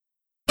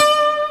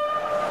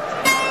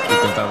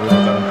tentar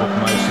levantar um pouco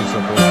mais o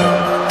seu posto.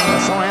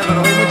 Atenção, Éder,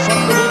 ali muito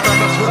forte da luta,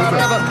 para segurar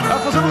Éder, a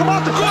fazer o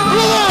remate.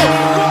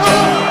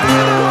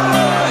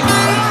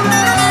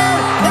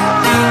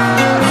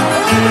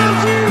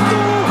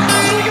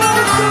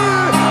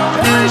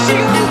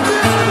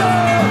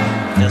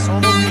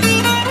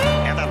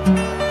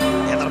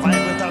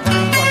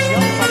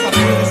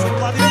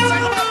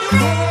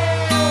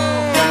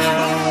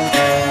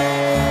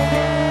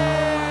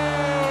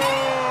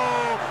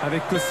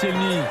 Avec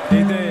Koscielny,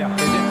 Eder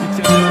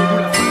qui tient debout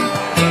la fin.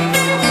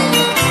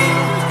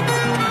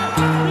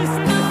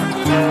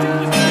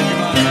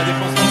 La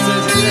défense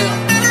française, Eder,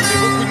 fait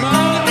beaucoup de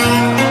mal.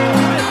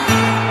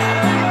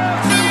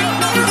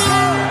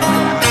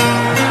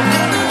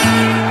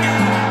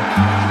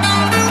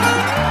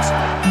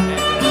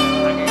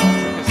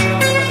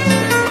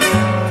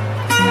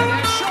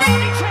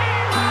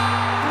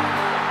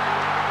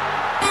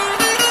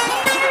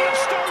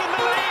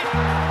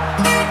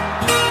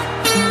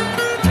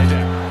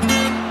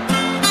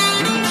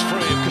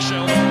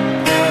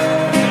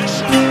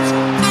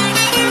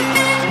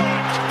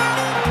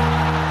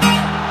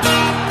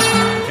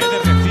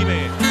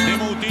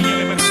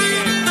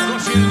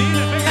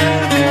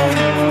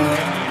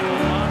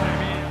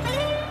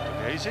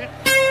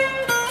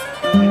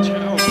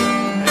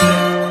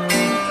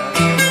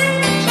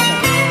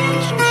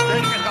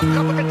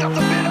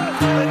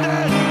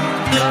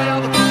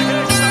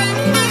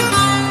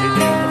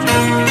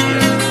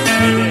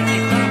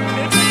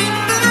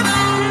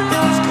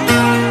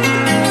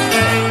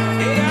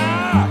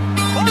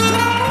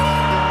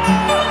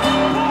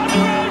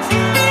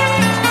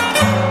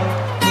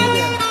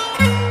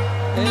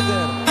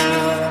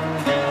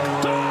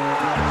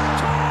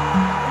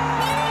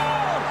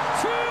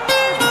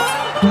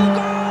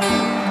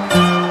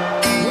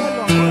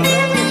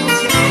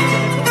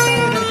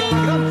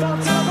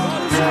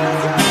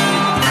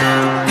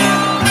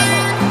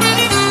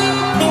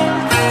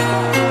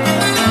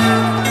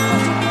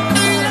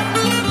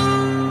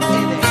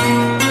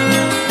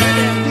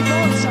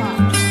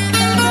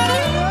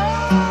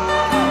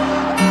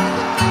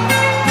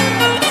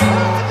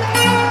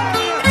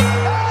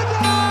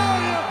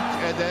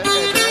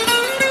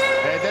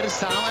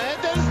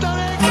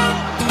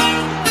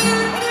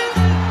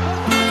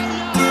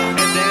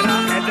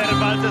 Eder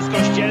walczy z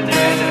Kościelnym,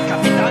 Eder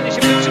kapitalnie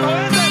się wytrzymał,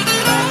 Eder!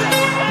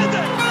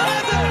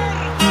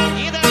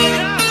 Eder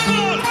gra w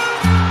gol!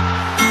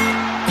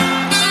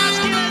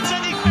 Trzaski ręce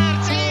nikt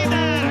merci,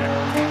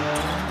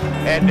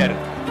 Eder!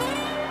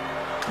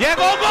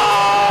 Jego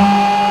gol!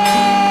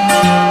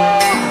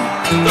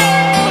 Do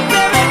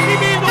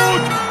 9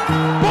 minut!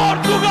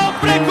 Portugal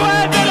preko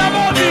Edera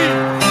vodi!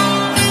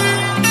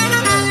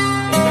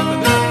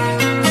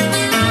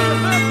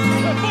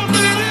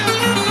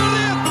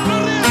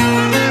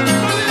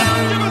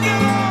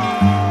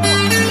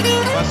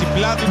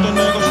 Πλάτη τον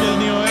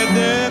Κοσcielny ο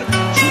Έντερ.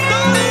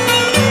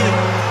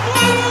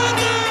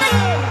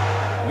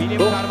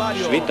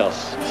 Schwitters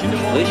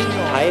spricht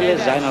Teile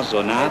seiner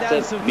Sonate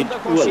mit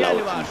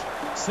Urlauten.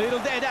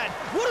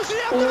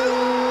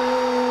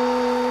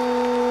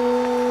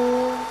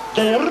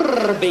 Der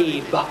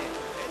Bebe,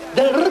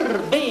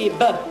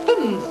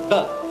 Fünfbe,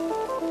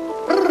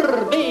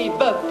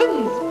 Bebe,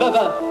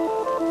 Fünfbe,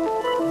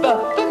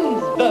 Fünfbe,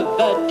 Fünfbe,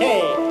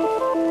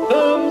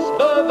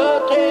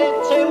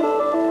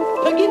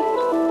 Begin,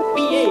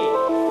 wie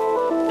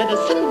det är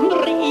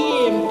sönder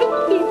i en då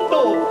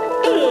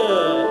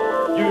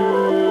du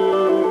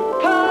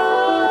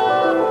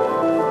kan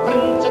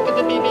röntga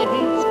det bebé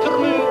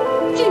skrmu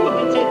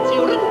timmen sätt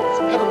ju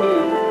röntga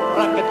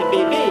raka det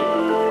bebé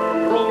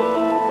från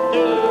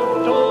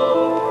då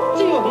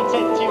timmen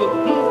sätt ju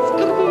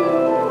skrmu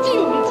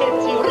timmen sätt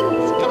ju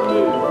röntga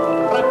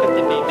raka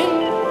det bebé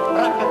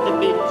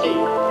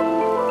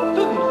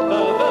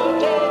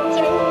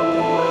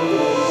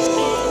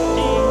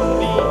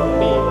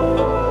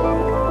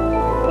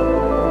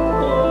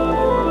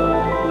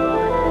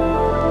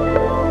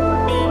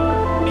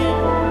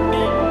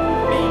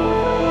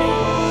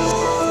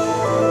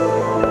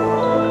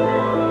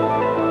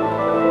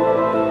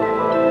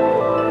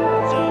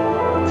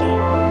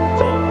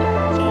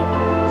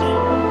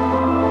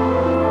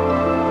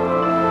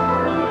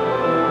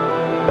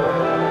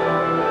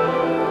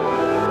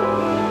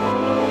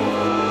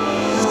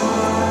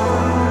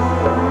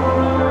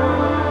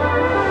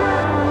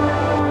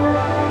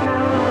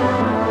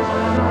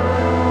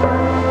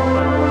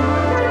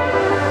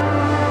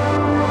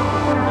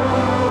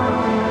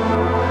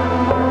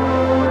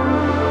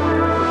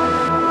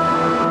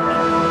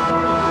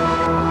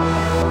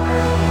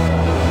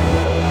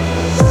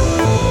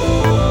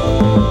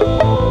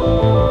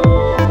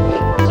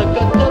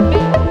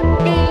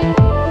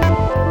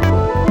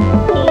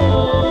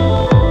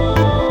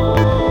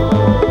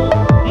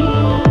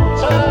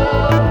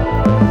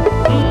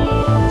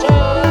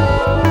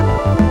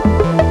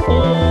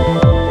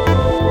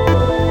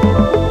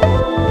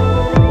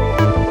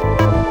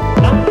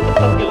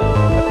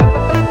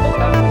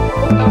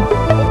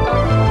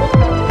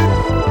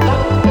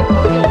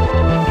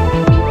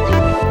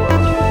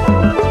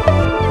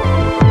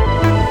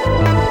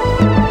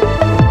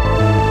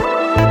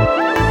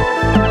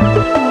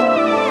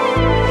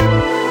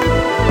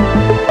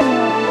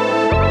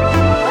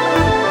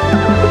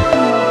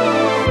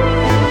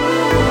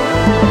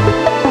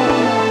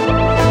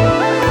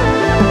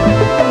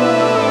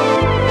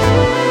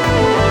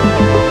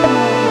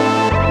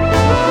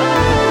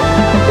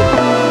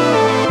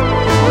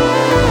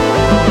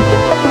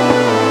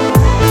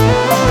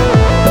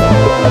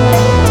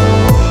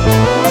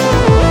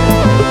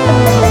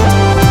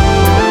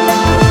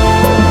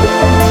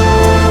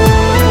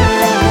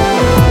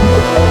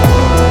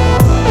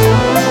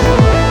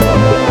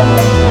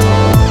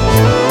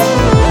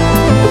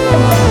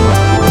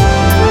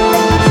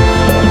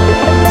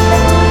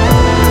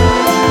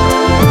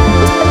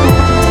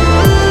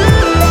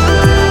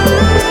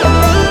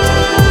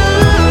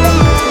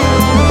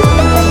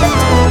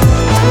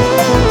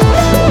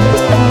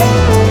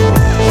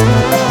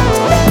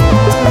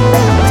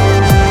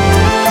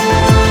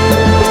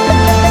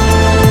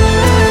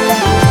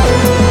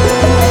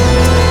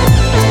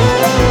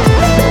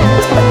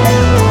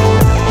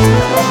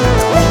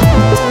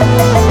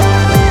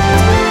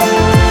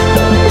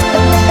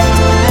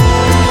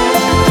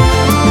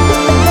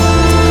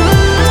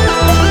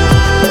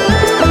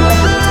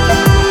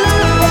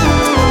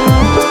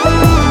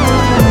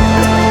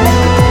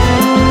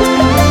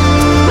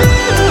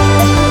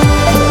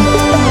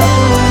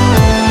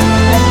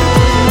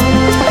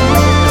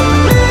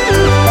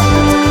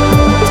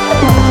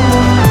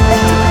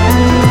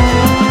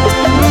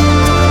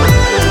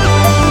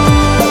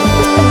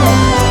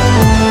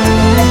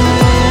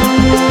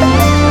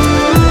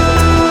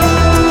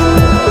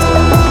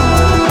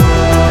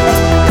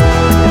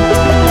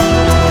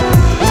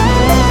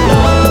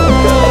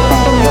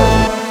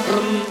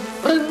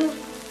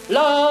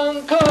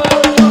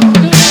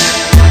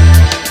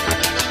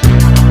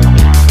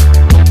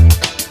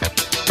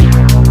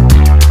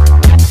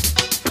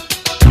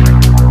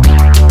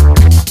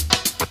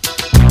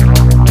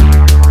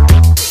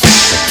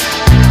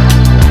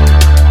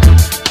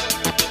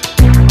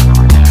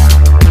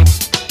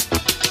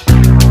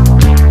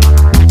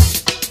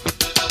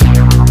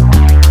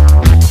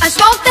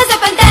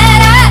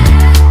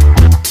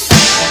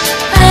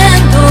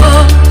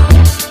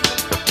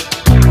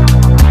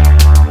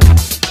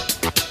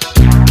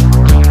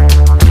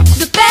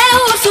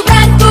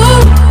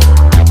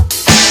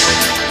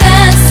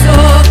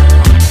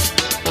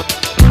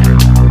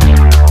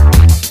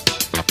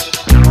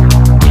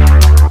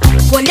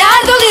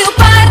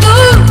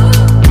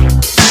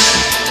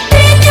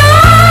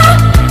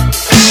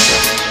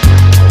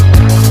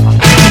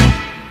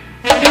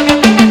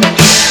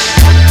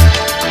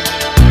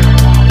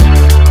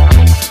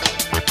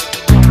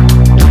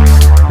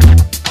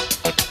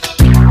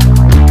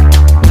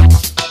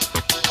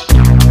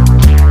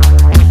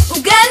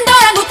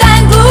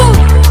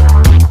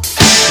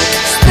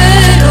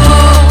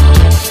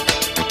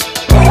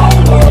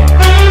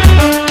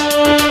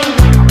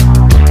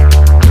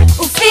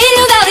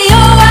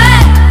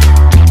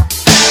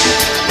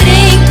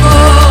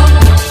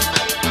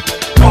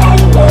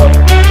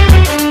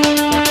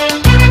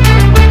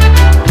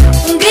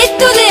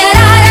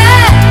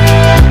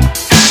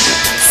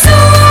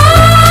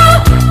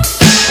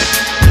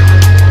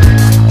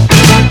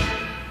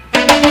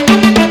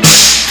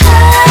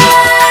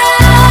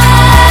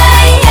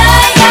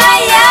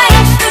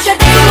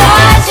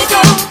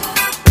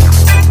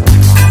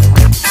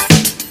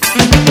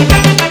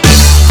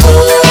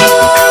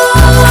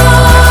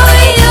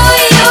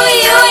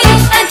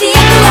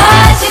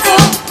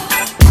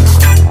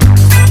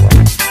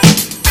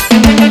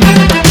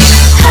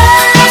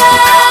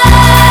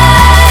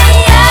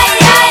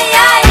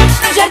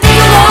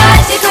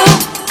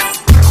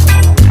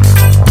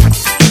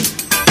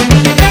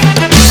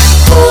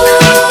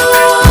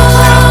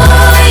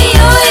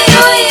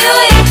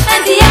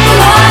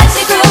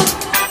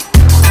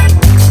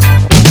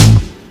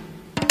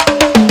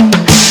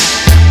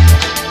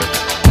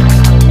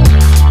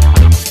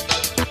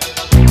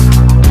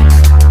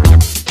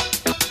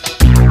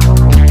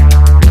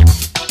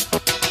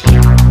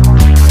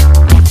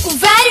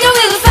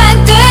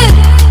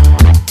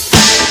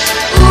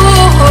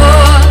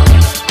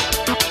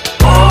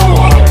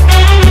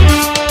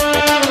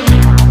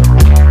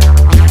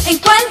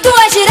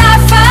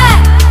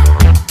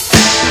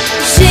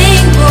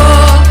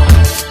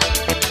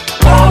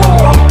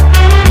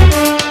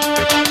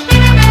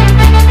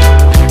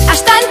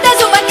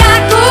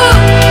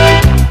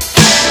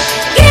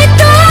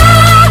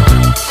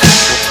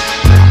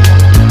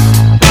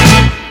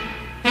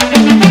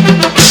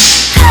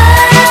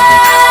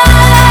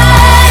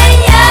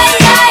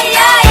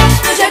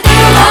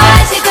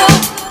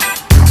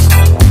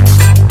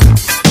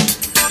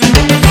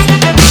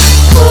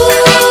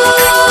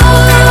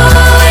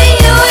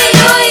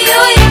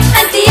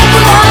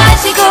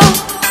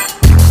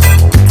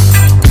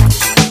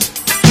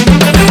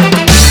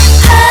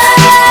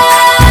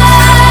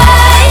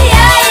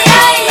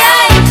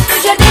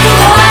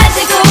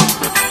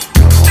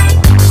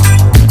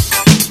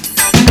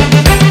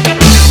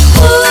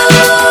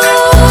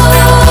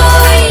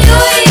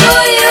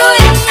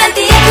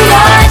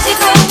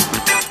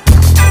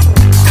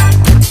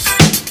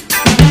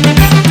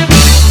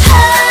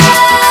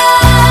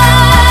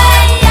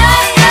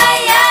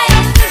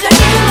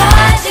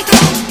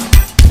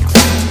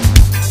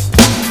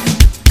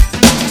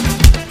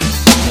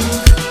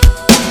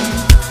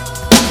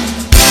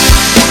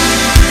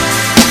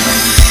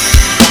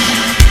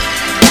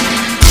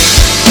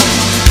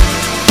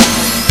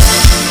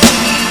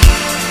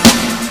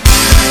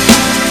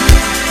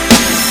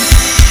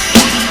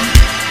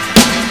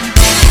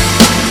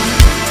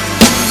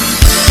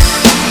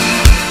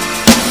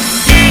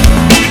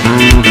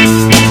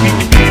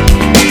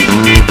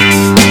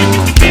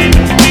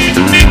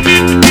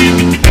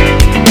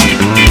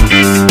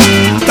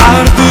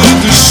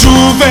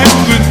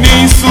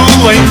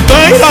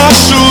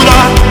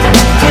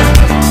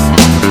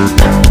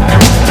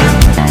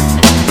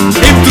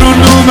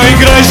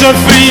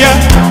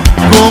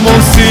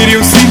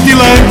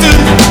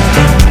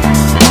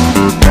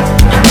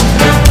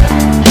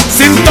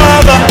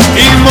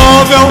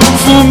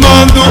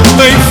fumando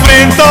em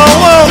frente ao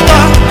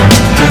altar.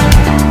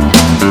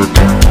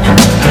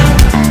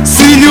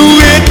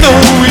 Silhueta,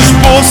 o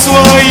esboço,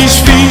 a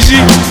esfinge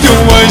de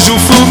um anjo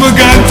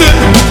fumegante.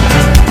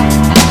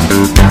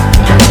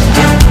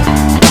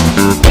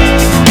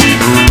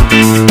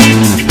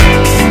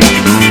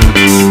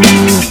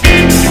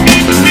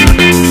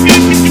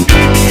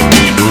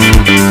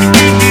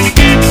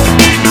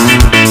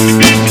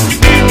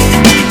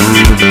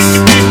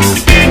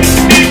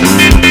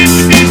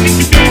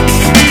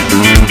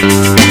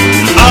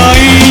 Há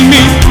em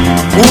mim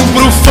um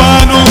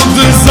profano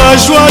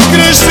desejo a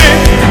crescer.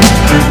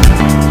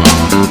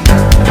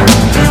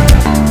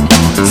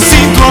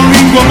 Sinto a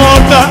língua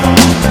morta,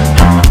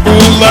 o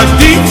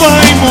latim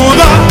vai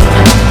mudar.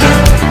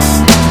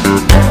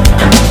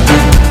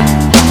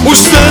 Os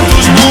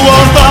santos no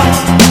altar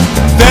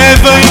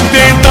devem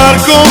tentar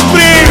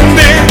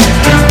compreender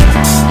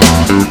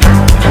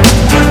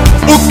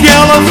o que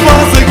ela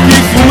faz aqui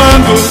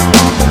fumando.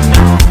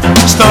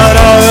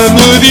 Estará a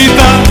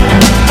meditar.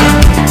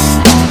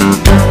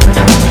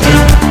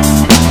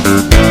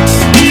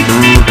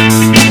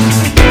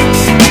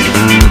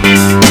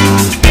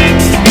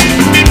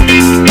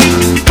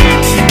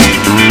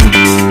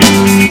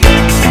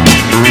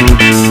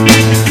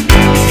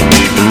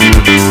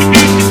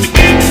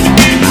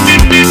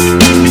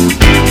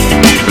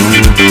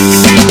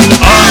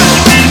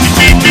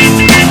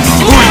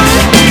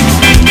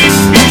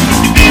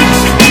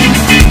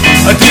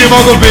 Atira-me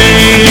ao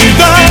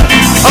bebida,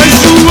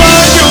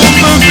 ajoelho-me,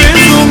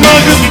 benzo-me,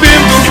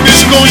 arrependo,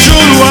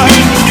 desconjuro ar.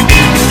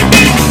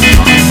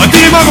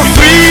 Atira-me água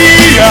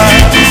fria,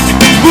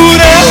 por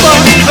ela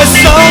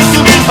assalto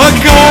a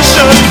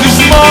caixa de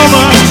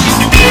esmolas.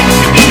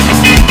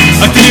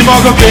 Atira-me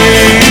água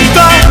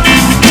benta,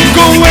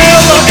 com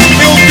ela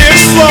eu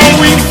desço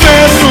ao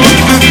inferno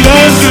de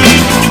Dante.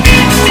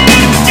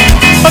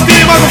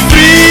 Atira-me água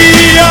fria.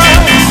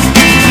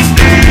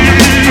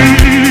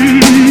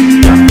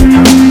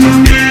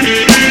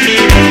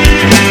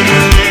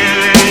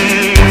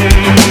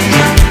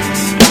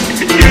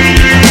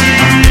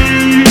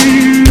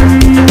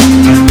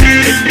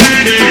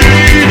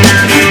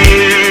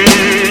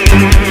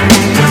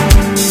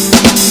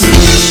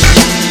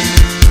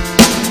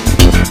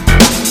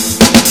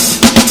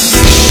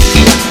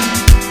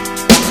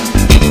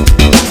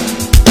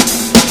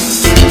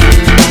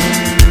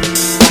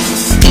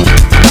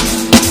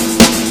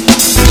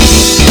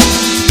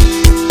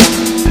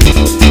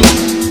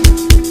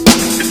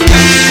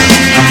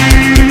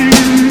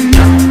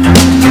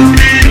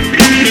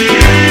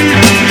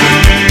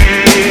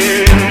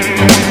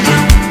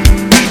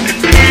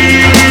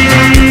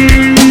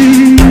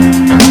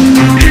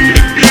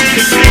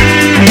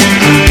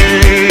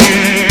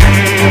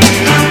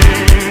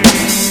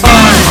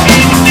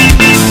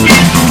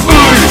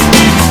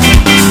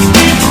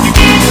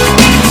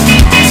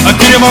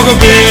 Atira-me água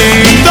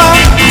benta,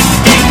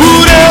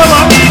 por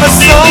ela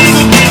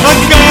assalto a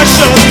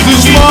caixa de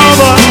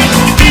esmola.